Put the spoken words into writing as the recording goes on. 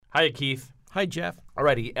Hi, Keith. Hi, Jeff.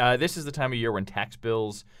 Alrighty, this is the time of year when tax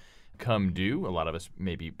bills come due. A lot of us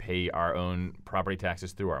maybe pay our own property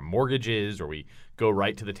taxes through our mortgages, or we go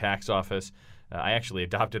right to the tax office. I actually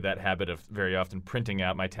adopted that habit of very often printing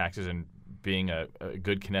out my taxes and being a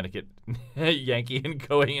good Connecticut Yankee and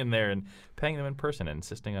going in there and paying them in person and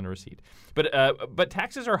insisting on a receipt. But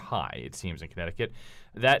taxes are high, it seems, in Connecticut.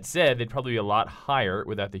 That said, they'd probably be a lot higher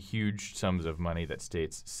without the huge sums of money that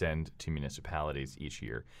states send to municipalities each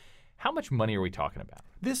year. How much money are we talking about?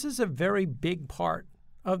 This is a very big part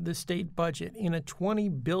of the state budget. In a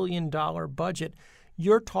 $20 billion budget,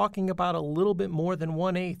 you're talking about a little bit more than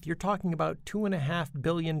 1/8. You're talking about $2.5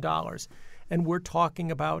 billion. And we're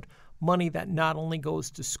talking about money that not only goes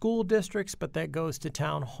to school districts, but that goes to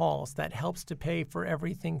town halls. That helps to pay for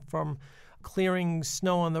everything from clearing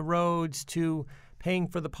snow on the roads to paying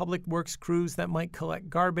for the public works crews that might collect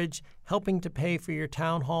garbage, helping to pay for your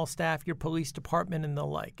town hall staff, your police department, and the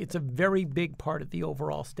like. It's a very big part of the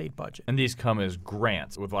overall state budget. And these come as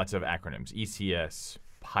grants with lots of acronyms, ECS,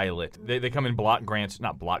 pilot. They come in block grants,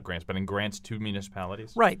 not block grants, but in grants to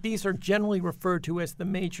municipalities? Right. These are generally referred to as the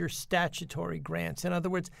major statutory grants. In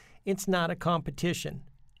other words, it's not a competition.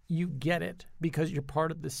 You get it because you're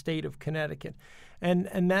part of the state of Connecticut.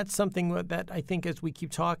 And that's something that I think as we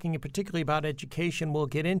keep talking, and particularly about education, we'll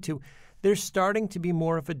get into. There's starting to be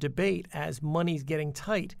more of a debate as money's getting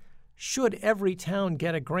tight. Should every town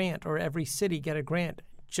get a grant or every city get a grant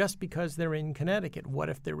just because they're in Connecticut? What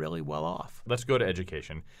if they're really well off? Let's go to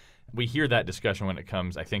education. We hear that discussion when it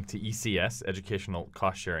comes, I think, to ECS, Educational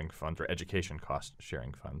Cost Sharing Funds, or Education Cost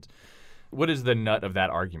Sharing Funds. What is the nut of that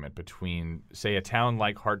argument between, say, a town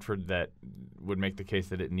like Hartford that would make the case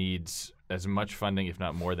that it needs as much funding, if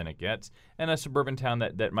not more, than it gets, and a suburban town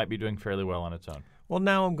that might be doing fairly well on its own? Well,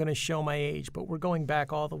 now I'm going to show my age, but we're going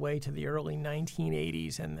back all the way to the early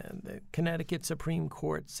 1980s, and the Connecticut Supreme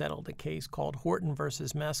Court settled a case called Horton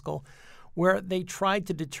versus Meskel, where they tried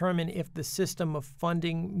to determine if the system of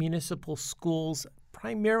funding municipal schools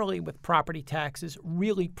primarily with property taxes,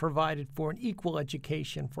 really provided for an equal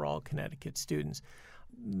education for all Connecticut students.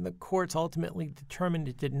 The courts ultimately determined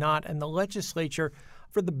it did not, and the legislature,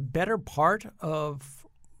 for the better part of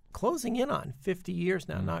closing in on 50 years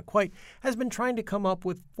now, not quite, has been trying to come up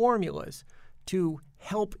with formulas to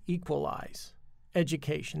help equalize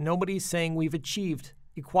education. Nobody's saying we've achieved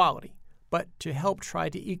equality, but to help try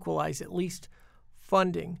to equalize at least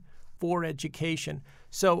funding for education.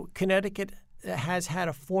 So Connecticut has had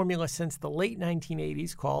a formula since the late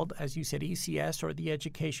 1980s called, as you said, ECS, or the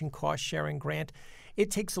Education Cost Sharing Grant.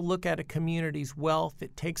 It takes a look at a community's wealth.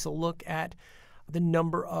 It takes a look at the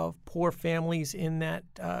number of poor families in that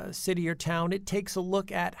city or town. It takes a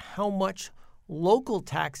look at how much local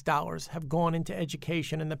tax dollars have gone into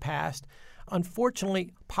education in the past.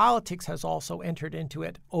 Unfortunately, politics has also entered into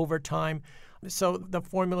it over time. So the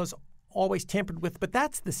formula's always tampered with, but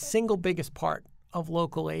that's the single biggest part of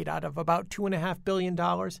local aid. Out of about $2.5 billion,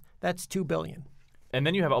 that's $2 billion. And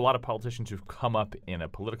then you have a lot of politicians who've come up in a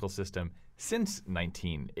political system since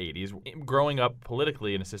 1980s, growing up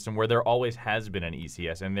politically in a system where there always has been an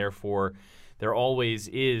ECS, and therefore there always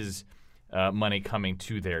is money coming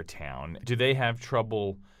to their town. Do they have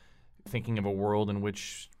trouble thinking of a world in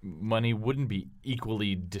which money wouldn't be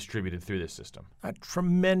equally distributed through this system? A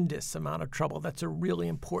tremendous amount of trouble. That's a really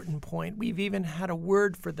important point. We've even had a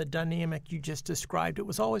word for the dynamic you just described. It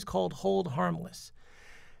was always called hold harmless.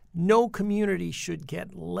 No community should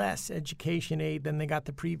get less education aid than they got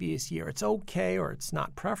the previous year. It's okay, or it's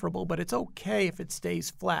not preferable, but it's okay if it stays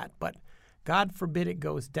flat. But God forbid it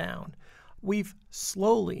goes down. We've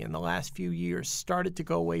slowly, in the last few years, started to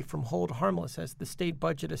go away from hold harmless as the state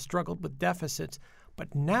budget has struggled with deficits.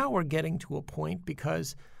 But now we're getting to a point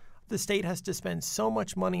because the state has to spend so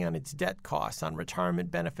much money on its debt costs, on retirement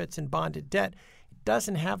benefits and bonded debt. It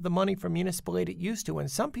doesn't have the money for municipal aid it used to. And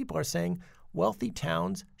some people are saying wealthy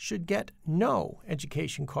towns should get no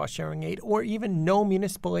education cost sharing aid or even no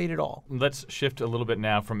municipal aid at all. Let's shift a little bit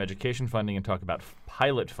now from education funding and talk about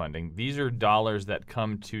pilot funding. These are dollars that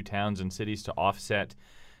come to towns and cities to offset.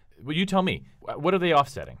 Well, you tell me, what are they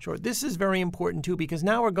offsetting? Sure. This is very important, too, because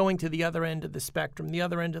now we're going to the other end of the spectrum, the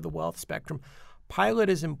other end of the wealth spectrum. Pilot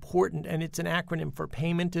is important, and it's an acronym for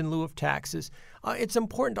payment in lieu of taxes. It's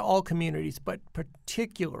important to all communities, but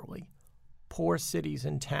particularly poor cities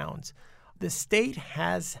and towns. The state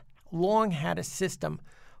has long had a system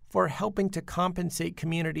for helping to compensate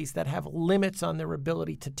communities that have limits on their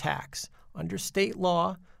ability to tax. Under state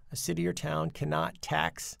law, a city or town cannot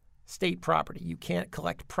tax state property. You can't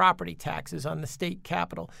collect property taxes on the state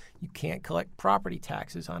capitol. You can't collect property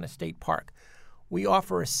taxes on a state park. We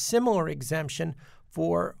offer a similar exemption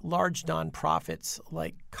for large nonprofits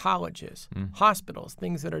like colleges, hospitals,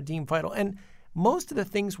 things that are deemed vital. And most of the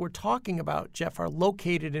things we're talking about, Jeff, are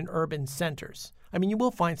located in urban centers. I mean, you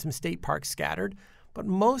will find some state parks scattered, but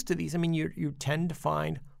most of these, I mean, you tend to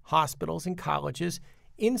find hospitals and colleges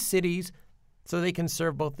in cities so they can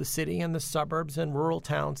serve both the city and the suburbs and rural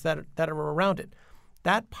towns that are around it.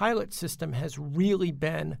 That pilot system has really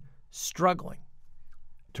been struggling.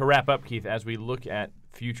 To wrap up, Keith, as we look at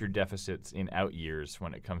future deficits in out years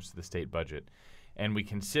when it comes to the state budget, and we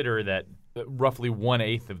consider that roughly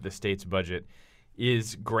 1/8 of the state's budget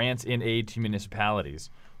is grants in aid to municipalities,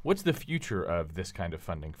 what's the future of this kind of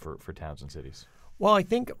funding for towns and cities? Well, I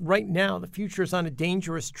think right now the future is on a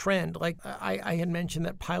dangerous trend. Like I had mentioned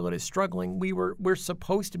that pilot is struggling. We're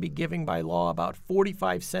supposed to be giving by law about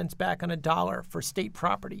 45 cents back on a dollar for state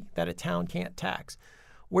property that a town can't tax.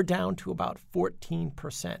 We're down to about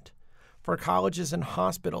 14%. For colleges and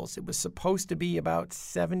hospitals, it was supposed to be about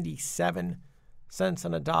 77 cents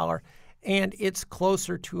on a dollar, and it's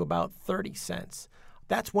closer to about 30 cents.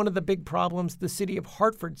 That's one of the big problems the city of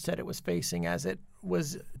Hartford said it was facing as it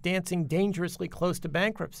was dancing dangerously close to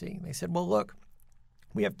bankruptcy. They said, well, look,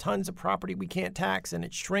 we have tons of property we can't tax, and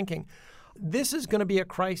it's shrinking. This is going to be a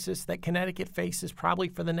crisis that Connecticut faces probably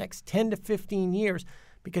for the next 10 to 15 years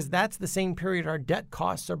because that's the same period our debt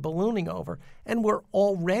costs are ballooning over, and we're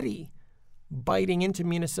already biting into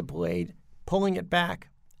municipal aid, pulling it back,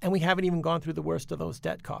 and we haven't even gone through the worst of those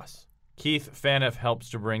debt costs. Keith Phaneuf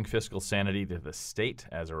helps to bring fiscal sanity to the state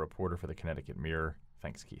as a reporter for the Connecticut Mirror.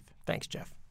 Thanks, Keith. Thanks, Jeff.